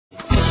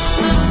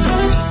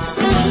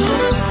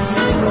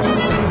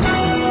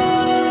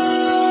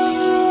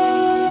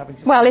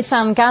Well,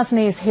 Issan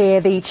Ghazni is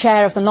here, the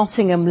chair of the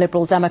Nottingham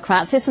Liberal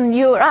Democrats. Issan,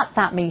 you were at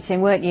that meeting,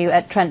 weren't you,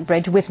 at Trent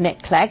Bridge with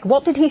Nick Clegg.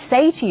 What did he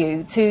say to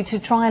you to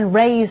try and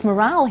raise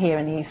morale here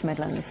in the East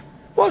Midlands?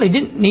 Well, he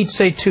didn't need to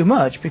say too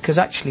much, because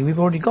actually we've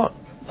already got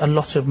a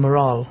lot of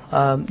morale.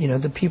 You know,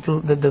 the people,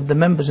 the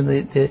members in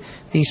the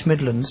East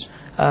Midlands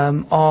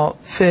are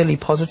fairly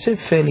positive,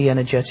 fairly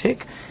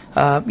energetic.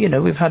 You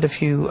know, we've had a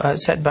few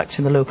setbacks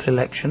in the local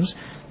elections,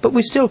 but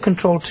we still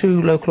control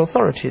 2 local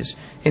authorities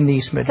in the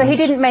East Midlands. So he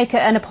didn't make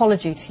an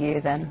apology to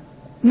you then?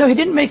 No, he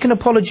didn't make an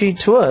apology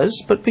to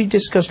us, but we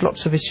discussed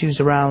lots of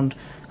issues around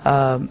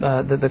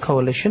the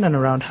coalition and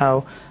around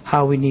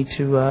how we need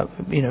to,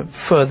 you know,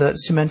 further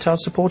cement our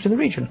support in the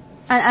region.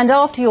 And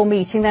after your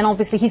meeting, then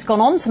obviously he's gone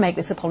on to make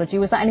this apology.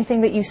 Was there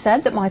anything that you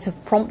said that might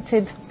have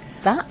prompted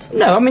that?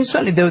 No, I mean,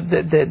 certainly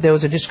there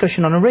was a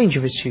discussion on a range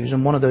of issues,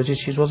 and one of those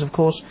issues was, of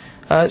course,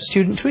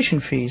 student tuition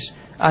fees.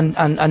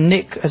 And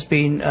Nick has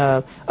been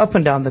up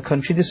and down the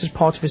country. This is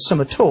part of his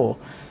summer tour,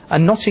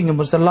 and Nottingham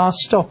was the last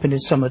stop in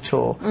his summer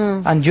tour.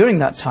 And during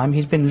that time,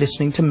 he's been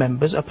listening to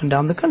members up and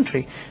down the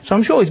country. So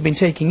I'm sure he's been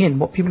taking in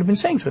what people have been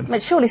saying to him.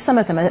 But surely some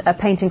of them are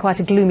painting quite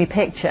a gloomy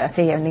picture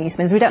here in the East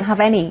Midlands. We don't have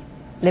any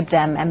Lib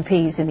Dem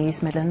MPs in the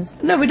East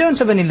Midlands. No, we don't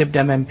have any Lib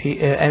Dem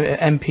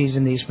MPs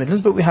in the East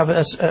Midlands, but we have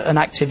an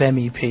active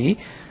MEP,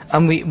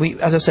 and we,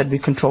 as I said, we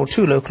control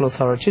 2 local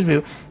authorities.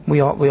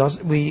 We are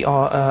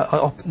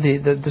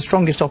the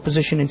strongest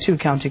opposition in 2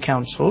 county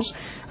councils,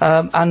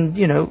 and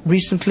you know,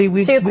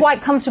 recently So you're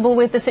quite comfortable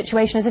with the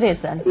situation as it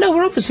is, then? No,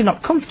 we're obviously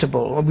not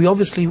comfortable. We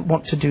obviously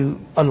want to do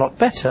a lot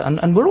better,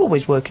 and we're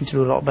always working to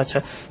do a lot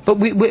better. But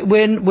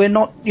we're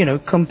not, you know,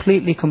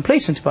 completely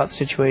complacent about the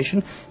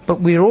situation, but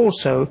we're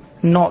also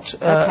not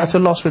at a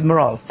loss with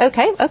morale.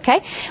 Okay.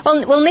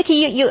 Well,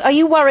 Nicky, are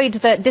you worried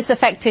that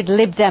disaffected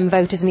Lib Dem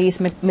voters in the East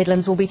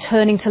Midlands will be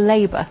turning to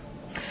Labour?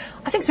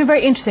 I think it's been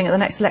very interesting at the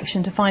next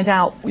election to find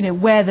out, you know,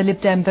 where the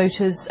Lib Dem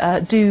voters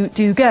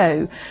do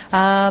go.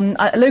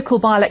 Local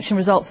by-election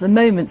results at the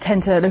moment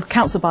local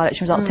council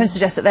by-election results tend to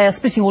suggest that they are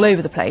splitting all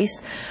over the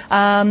place,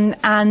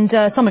 and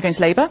some are going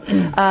to Labour,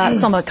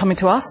 some are coming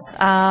to us,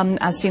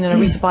 as seen in a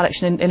recent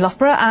by-election in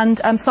Loughborough,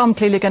 and some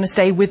clearly are going to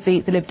stay with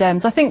the Lib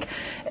Dems. I think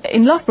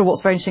in Loughborough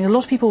what's very interesting, a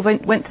lot of people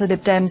went to the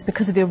Lib Dems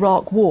because of the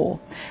Iraq War,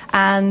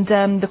 and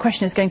the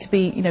question is going to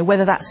be, you know,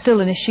 whether that's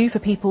still an issue for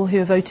people who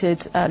have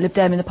voted Lib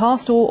Dem in the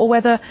past, or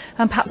whether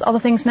perhaps other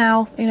things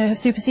now, you know, have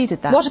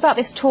superseded that. What about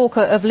this talk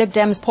of Lib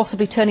Dems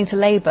possibly turning to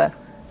Labour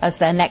as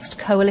their next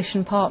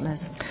coalition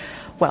partners?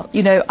 Well,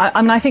 you know,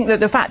 I mean, I think that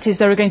the fact is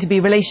there are going to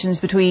be relations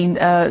between,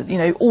 you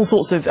know, all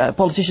sorts of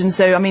politicians.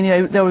 So, I mean, you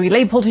know, there will be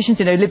Labour politicians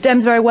who know Lib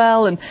Dems very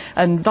well,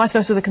 and vice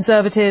versa with the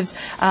Conservatives.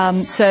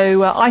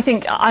 I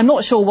think, I'm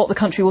not sure what the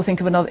country will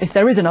think of if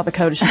there is another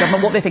coalition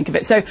government, what they think of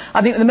it. So,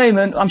 I think at the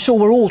moment, I'm sure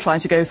we're all trying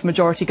to go for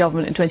majority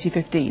government in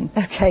 2015.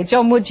 OK,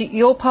 John, would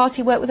your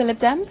party work with the Lib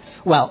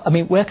Dems? Well, I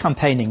mean, we're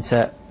campaigning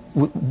to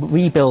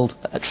rebuild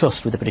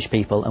trust with the British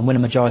people and win a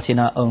majority in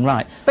our own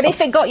right. But if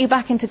it got you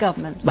back into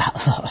government? Well,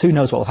 who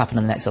knows what will happen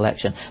in the next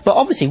election. But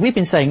obviously we've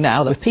been saying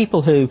now that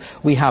people who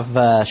we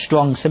have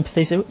strong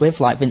sympathies with,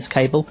 like Vince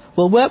Cable,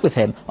 will work with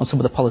him on some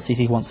of the policies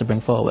he wants to bring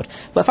forward.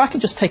 But if I can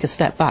just take a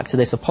step back to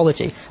this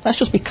apology, let's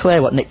just be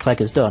clear what Nick Clegg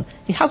has done.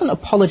 He hasn't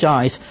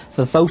apologised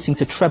for voting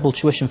to treble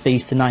tuition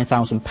fees to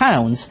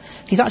 £9,000.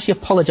 He's actually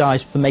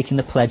apologised for making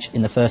the pledge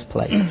in the first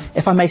place.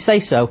 If I may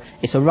say so,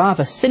 it's a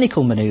rather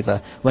cynical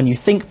manoeuvre when you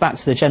think back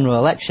to the general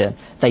election.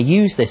 They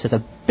used this as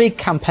a big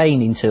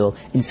campaigning tool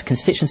in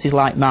constituencies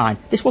like mine.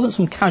 This wasn't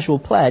some casual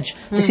pledge.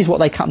 This is what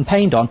they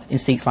campaigned on in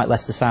seats like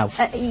Leicester South.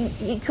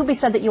 It could be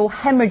said that you're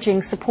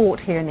hemorrhaging support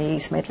here in the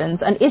East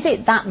Midlands, and is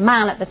it that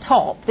man at the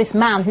top, this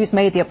man who's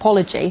made the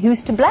apology,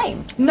 who's to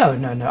blame? No.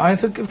 I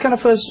think, can I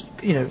first,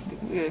 you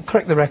know,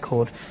 correct the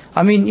record?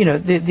 I mean, you know,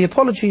 the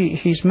apology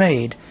he's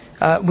made,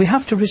 we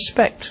have to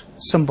respect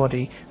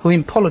somebody who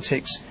in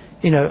politics,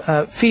 you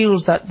know,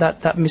 feels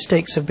that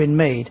mistakes have been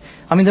made.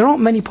 I mean, there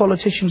aren't many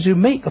politicians who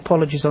make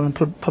apologies on a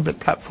public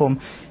platform.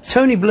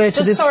 Tony Blair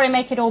to this... sorry,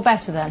 make it all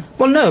better then?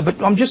 Well, no,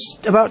 but I'm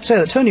just about to say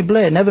that Tony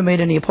Blair never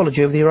made any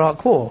apology over the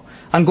Iraq War,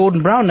 and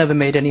Gordon Brown never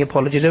made any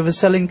apologies over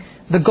selling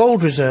the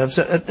gold reserves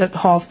at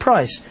half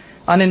price.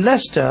 And in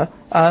Leicester,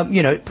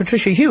 you know,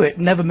 Patricia Hewitt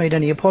never made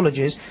any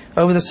apologies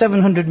over the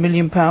 £700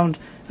 million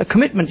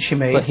commitment she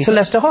made to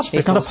Leicester Hospital.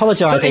 He's not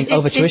apologising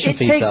over tuition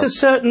fees. It takes a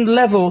certain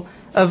level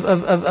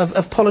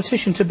of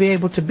politician to be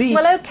able to be...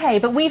 Well, OK,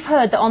 but we've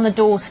heard that on the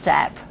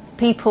doorstep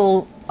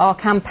people are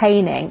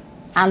campaigning,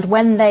 and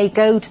when they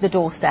go to the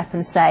doorstep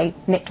and say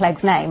Nick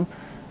Clegg's name,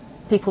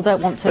 people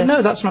don't want to... But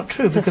no, that's not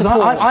true, because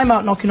I'm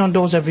out knocking on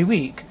doors every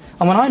week,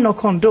 and when I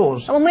knock on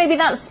doors... Well, maybe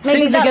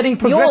things are getting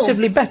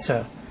progressively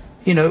better.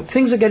 You know,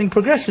 things are getting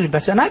progressively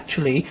better, and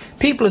actually,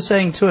 people are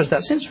saying to us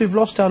that since we've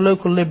lost our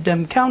local Lib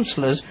Dem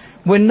councillors,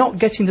 we're not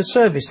getting the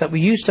service that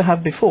we used to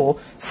have before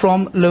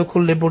from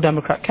local Liberal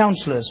Democrat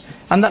councillors,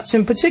 and that's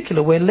in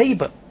particular where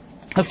Labour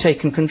have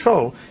taken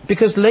control,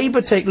 because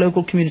Labour take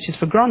local communities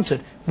for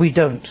granted. We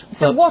don't.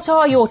 So what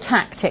are your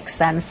tactics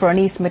then for an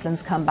East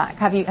Midlands comeback?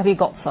 Have you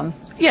got some?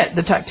 Yeah,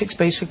 the tactics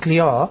basically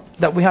are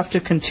that we have to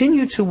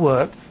continue to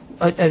work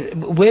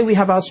where we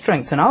have our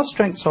strengths, and our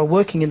strengths are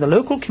working in the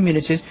local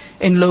communities,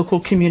 in local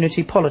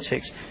community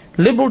politics.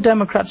 Liberal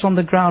Democrats on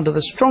the ground are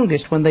the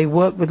strongest when they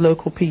work with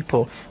local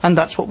people, and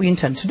that's what we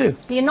intend to do.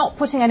 You're not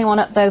putting anyone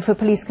up, though, for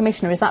police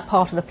commissioner. Is that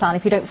part of the plan?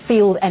 If you don't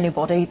field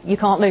anybody, you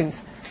can't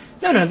lose?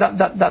 No,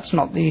 that's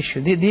not the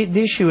issue.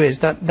 The issue is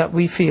that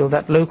we feel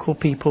that local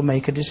people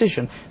make a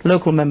decision,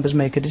 local members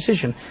make a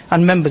decision,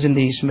 and members in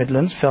the East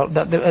Midlands felt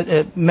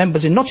that,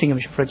 members in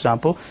Nottinghamshire, for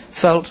example,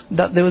 felt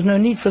that there was no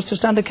need for us to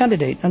stand a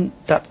candidate, and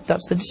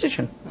that's the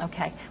decision.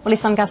 OK. Well,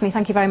 Issan Ghazni,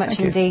 thank you very much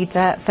indeed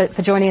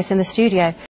for joining us in the studio.